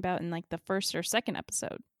talking about in like the first or second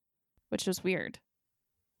episode, which was weird.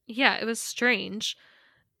 Yeah, it was strange.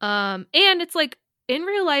 And it's like, in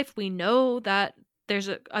real life, we know that there's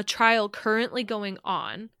a trial currently going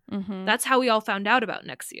on. That's how we all found out about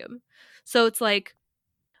NXIVM. So it's like,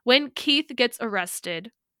 when Keith gets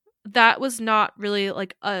arrested, that was not really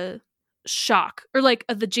like a shock, or like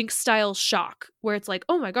the Jinx style shock, where it's like,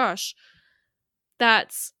 oh my gosh,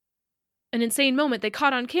 that's an insane moment they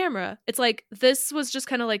caught on camera. It's like, this was just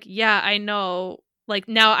kind of like, yeah, I know, like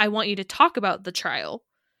now I want you to talk about the trial.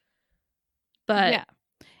 But yeah.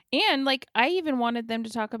 And like, I even wanted them to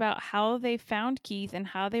talk about how they found Keith and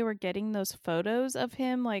how they were getting those photos of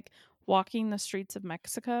him like walking the streets of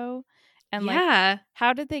Mexico, and like,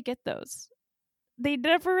 how did they get those? They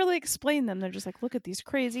never really explain them. They're just like, look at these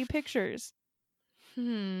crazy pictures.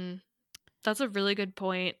 That's a really good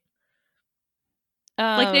point.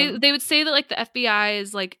 Like they would say that like the FBI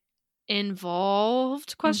is like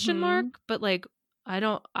involved ? But like,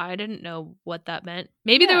 I didn't know what that meant.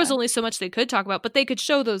 Maybe there was only so much they could talk about, but they could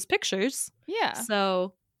show those pictures. Yeah.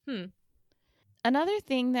 So Another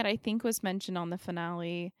thing that I think was mentioned on the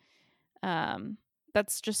finale,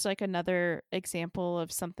 that's just like another example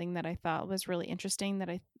of something that I thought was really interesting that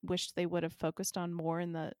I wish they would have focused on more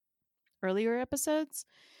in the earlier episodes,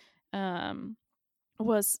 um,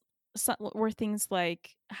 was were things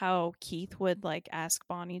like how Keith would like ask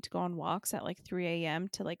Bonnie to go on walks at like 3 a.m.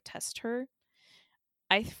 to like test her.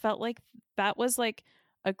 I felt like that was like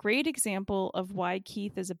a great example of why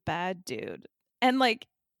Keith is a bad dude. And like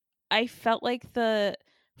I felt like the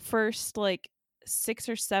first like 6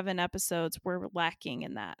 or 7 episodes were lacking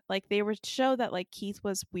in that. Like they would show that like Keith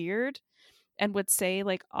was weird and would say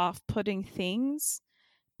like off-putting things,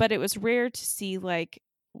 but it was rare to see like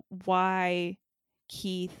why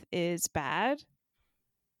Keith is bad.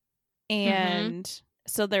 Mm-hmm. And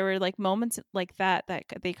so there were like moments like that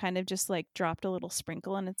they kind of just like dropped a little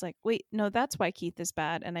sprinkle, and it's like, wait, no, that's why Keith is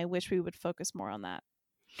bad, and I wish we would focus more on that.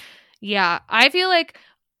 Yeah, I feel like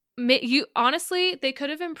you honestly, they could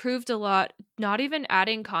have improved a lot, not even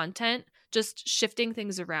adding content, just shifting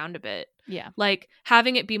things around a bit. Yeah. Like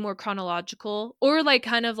having it be more chronological, or like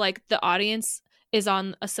kind of like the audience is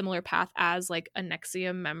on a similar path as like a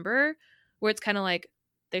NXIVM member, where it's kind of like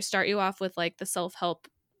they start you off with like the self-help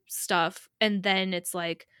stuff, and then it's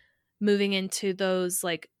like moving into those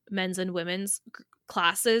like men's and women's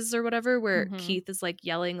classes or whatever, where Keith is like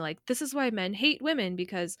yelling like, this is why men hate women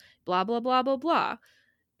because blah blah blah blah blah,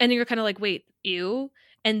 and you're kind of like, wait, ew.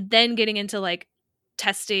 And then getting into like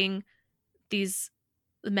testing these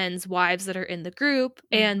men's wives that are in the group,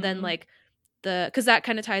 and then like because that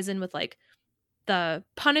kind of ties in with like the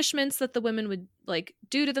punishments that the women would like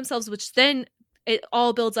do to themselves, which then it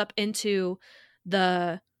all builds up into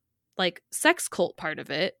the like sex cult part of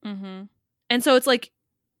it. And so it's like,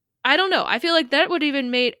 I don't know, I feel like that would even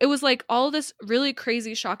made it was like all this really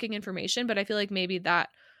crazy shocking information, but I feel like maybe that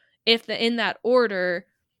if in that order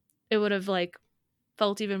it would have like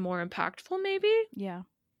felt even more impactful, maybe. Yeah.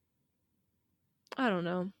 I don't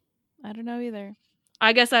know. I don't know either.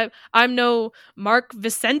 I guess I'm no Mark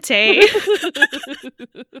Vicente.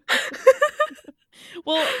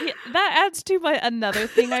 Well, yeah, that adds to another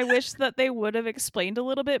thing I wish that they would have explained a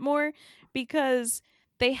little bit more, because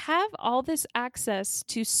they have all this access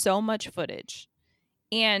to so much footage.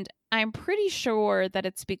 And I'm pretty sure that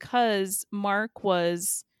it's because Mark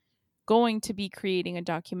was going to be creating a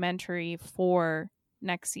documentary for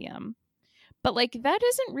NXIVM. But like that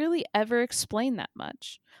isn't really ever explained that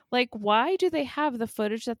much. Like, why do they have the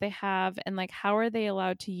footage that they have, and like how are they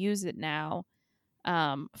allowed to use it now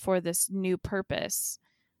for this new purpose?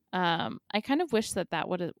 I kind of wish that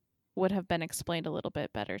would have been explained a little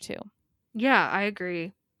bit better too. Yeah, I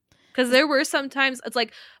agree. Because there were sometimes it's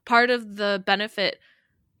like part of the benefit,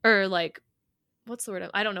 or like, what's the word?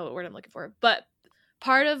 I don't know what word I'm looking for, but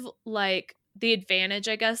part of like the advantage,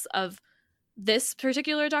 I guess, of this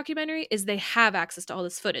particular documentary is they have access to all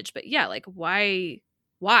this footage. But yeah, like why?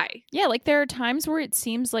 Yeah, like there are times where it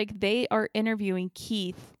seems like they are interviewing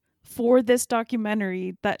Keith for this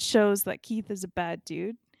documentary that shows that Keith is a bad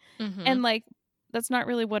dude. And like that's not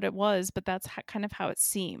really what it was, but that's kind of how it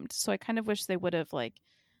seemed. So I kind of wish they would have like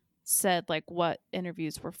said like what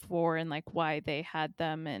interviews were for, and like why they had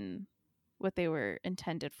them, and what they were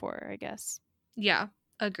intended for, I guess. Yeah,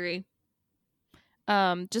 agree.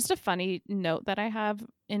 Just a funny note that I have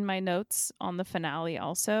in my notes on the finale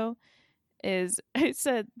also is I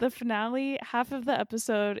said the finale, half of the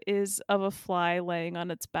episode is of a fly laying on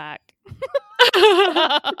its back.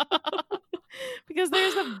 Because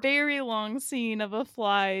there's a very long scene of a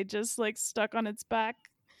fly just like stuck on its back.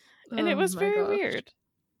 And it was very weird.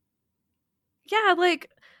 Yeah, like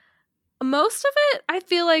most of it I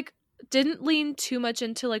feel like didn't lean too much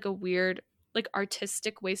into like a weird like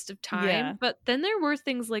artistic waste of time. Yeah. But then there were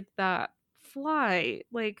things like that fly,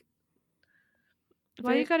 like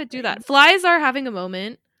why you gotta do that? Flies are having a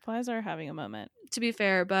moment. Flies are having a moment, to be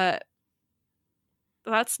fair, but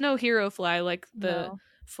that's no hero fly like the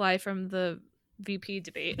fly from the VP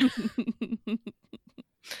debate.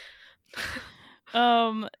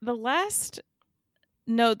 The last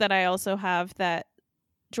note that I also have that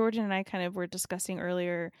Jordan and I kind of were discussing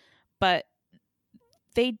earlier, but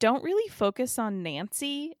they don't really focus on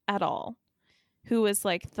Nancy at all, who is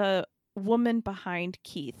like the woman behind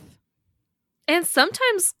Keith. And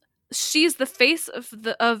sometimes she's the face of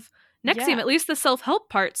NXIVM, at least the self-help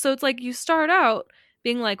part. So it's like you start out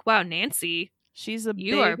being like, wow, Nancy, she's a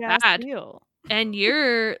you are bad deal. And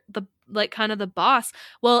you're the like kind of the boss.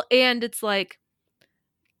 Well, and it's like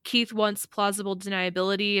Keith wants plausible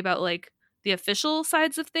deniability about like the official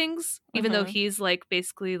sides of things, even though he's like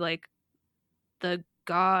basically like the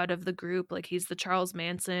god of the group, like he's the Charles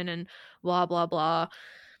Manson and blah blah blah.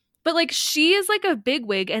 but like she is like a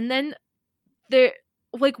bigwig, and then there,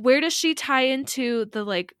 like, where does she tie into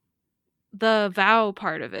the vow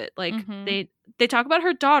part of it? Like they talk about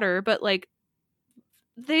her daughter, but like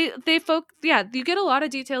you get a lot of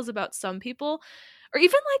details about some people, or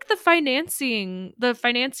even like the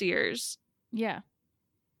financiers. Yeah.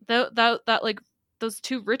 That like those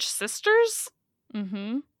two rich sisters.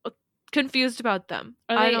 Confused about them.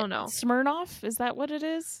 I don't know. Smirnoff? Is that what it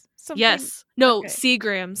is? Something? Yes. No, okay.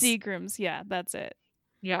 Seagrams. Seagrams, yeah, that's it.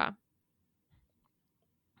 Yeah.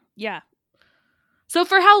 Yeah. So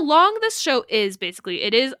for how long this show is, basically,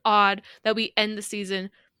 it is odd that we end the season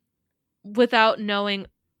without knowing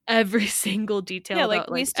every single detail. Yeah, about, like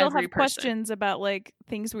we still every have person. Questions about like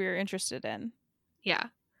things we were interested in. Yeah.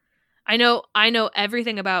 I know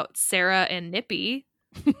everything about Sarah and Nippy.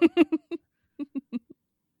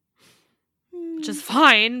 Which is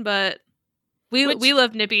fine, but we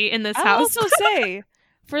love Nippy in this house. I'll also say,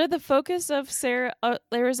 for the focus of Sarah,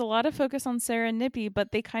 there was a lot of focus on Sarah and Nippy,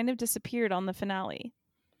 but they kind of disappeared on the finale.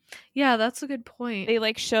 Yeah, that's a good point. They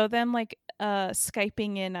like show them like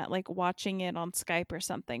Skyping in at like watching it on Skype or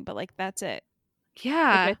something, but like that's it.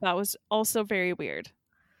 Yeah. Which I thought was also very weird.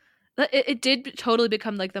 It did totally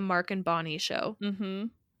become like the Mark and Bonnie show.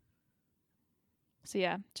 So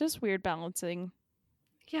yeah, just weird balancing.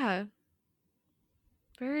 Yeah.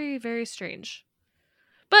 Very, very strange.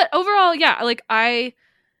 But overall, yeah, like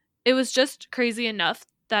it was just crazy enough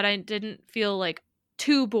that I didn't feel like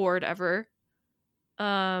too bored ever.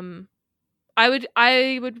 I would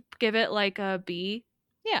give it like a B.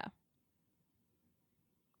 Yeah.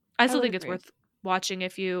 I still think it's worth watching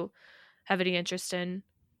if you have any interest in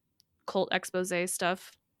cult expose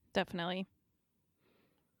stuff. Definitely.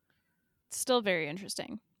 It's still very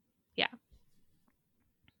interesting. Yeah.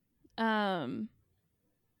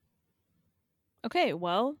 Okay,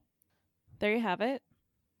 well, there you have it.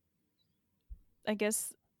 I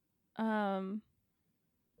guess I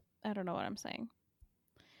don't know what I'm saying.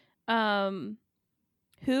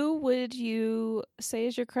 Who would you say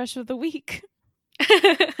is your crush of the week?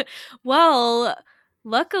 Well,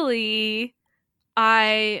 luckily,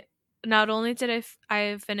 I not only did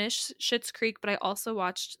I finish Schitt's Creek, but I also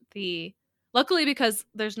watched luckily, because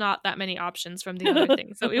there's not that many options from the other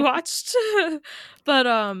things that we watched. But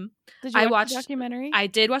did you watch the documentary? I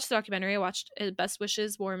did watch the documentary. I watched Best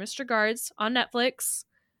Wishes, War Mr. Guards on Netflix.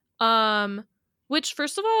 Which,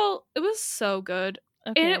 first of all, it was so good.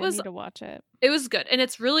 Okay, and I need to watch it. It was good, and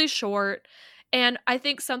it's really short. And I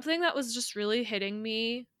think something that was just really hitting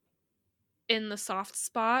me in the soft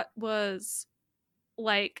spot was,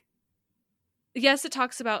 like, yes, it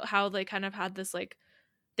talks about how they kind of had this, like,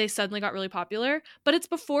 they suddenly got really popular, but it's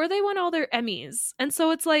before they won all their Emmys. And so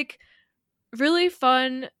it's, like, really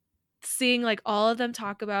fun seeing, like, all of them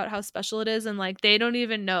talk about how special it is, and, like, they don't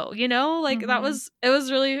even know, you know? Like, it was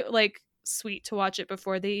really, like, sweet to watch it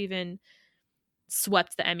before they even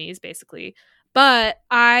swept the Emmys, basically. But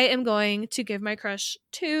I am going to give my crush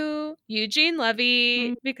to Eugene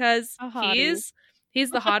Levy because he's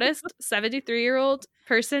the hottest 73-year-old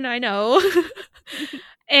person I know.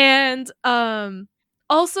 And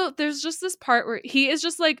also there's just this part where he is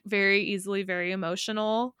just like very easily very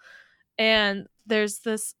emotional, and there's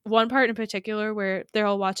this one part in particular where they're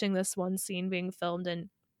all watching this one scene being filmed, and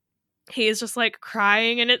he is just like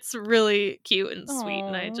crying, and it's really cute and sweet.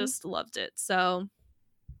 And I just loved it. So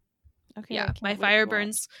okay, yeah, my fire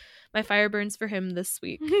burns for him this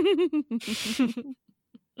week.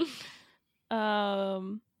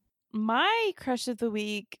 My crush of the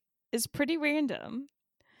week is pretty random.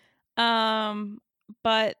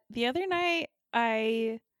 But the other night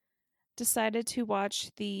I decided to watch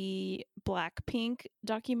the Blackpink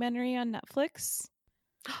documentary on Netflix.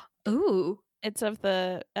 Ooh. It's of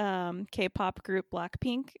the K-pop group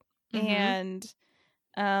Blackpink. And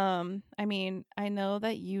I mean, I know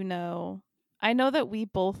that we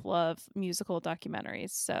both love musical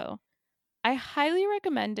documentaries, so I highly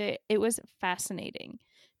recommend it. It was fascinating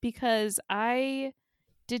because I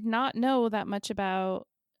did not know that much about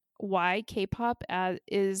why K-pop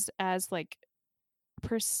is as like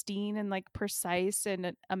pristine and like precise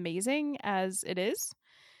and amazing as it is.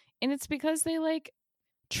 And it's because they like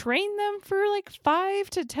train them for like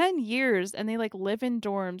 5 to 10 years, and they like live in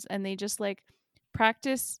dorms, and they just like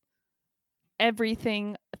practice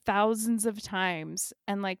everything thousands of times,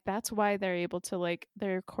 and like that's why they're able to, like,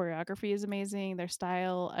 their choreography is amazing, their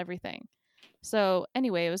style, everything. So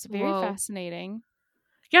anyway, it was very fascinating.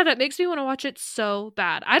 Yeah, that makes me want to watch it so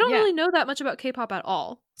bad. I don't really know that much about K-pop at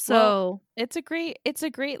all, so it's a great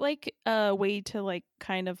like way to like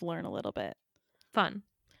kind of learn a little bit. Fun.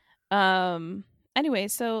 Anyway,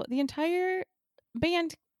 so the entire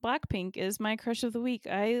band Blackpink is my crush of the week.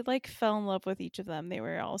 I like fell in love with each of them. They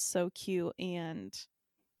were all so cute and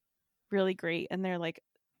really great, and they're like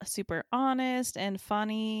super honest and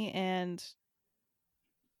funny and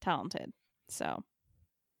talented. So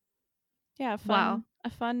yeah, Wow. a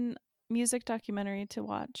fun music documentary to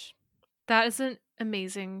watch. That is an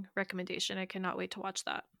amazing recommendation. I cannot wait to watch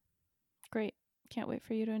that. Great. Can't wait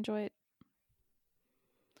for you to enjoy it.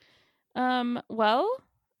 Well,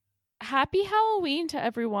 happy Halloween to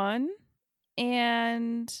everyone.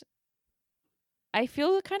 And I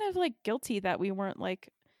feel kind of like guilty that we weren't like,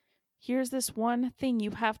 here's this one thing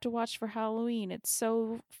you have to watch for Halloween. It's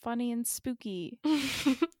so funny and spooky.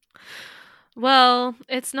 Well,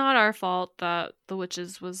 it's not our fault that The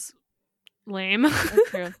Witches was lame. That's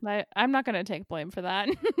true. I'm not going to take blame for that.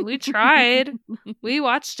 We tried. We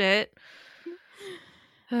watched it.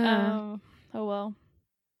 Oh well.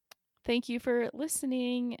 Thank you for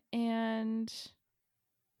listening, and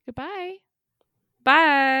goodbye.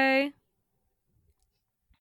 Bye.